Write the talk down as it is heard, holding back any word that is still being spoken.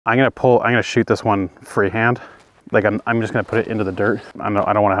I'm gonna shoot this one freehand. Like I'm just gonna put it into the dirt. I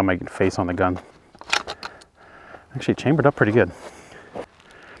don't wanna have my face on the gun. Actually chambered up pretty good.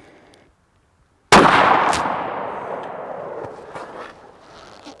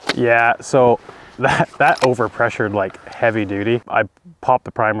 Yeah, so that overpressured like heavy duty. I popped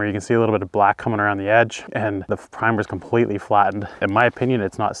the primer, you can see a little bit of black coming around the edge and the primer's completely flattened. In my opinion,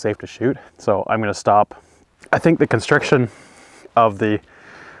 it's not safe to shoot. So I'm gonna stop. I think the constriction of the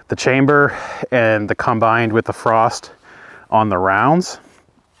chamber and the combined with the frost on the rounds,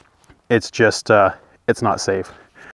 it's just, it's not safe.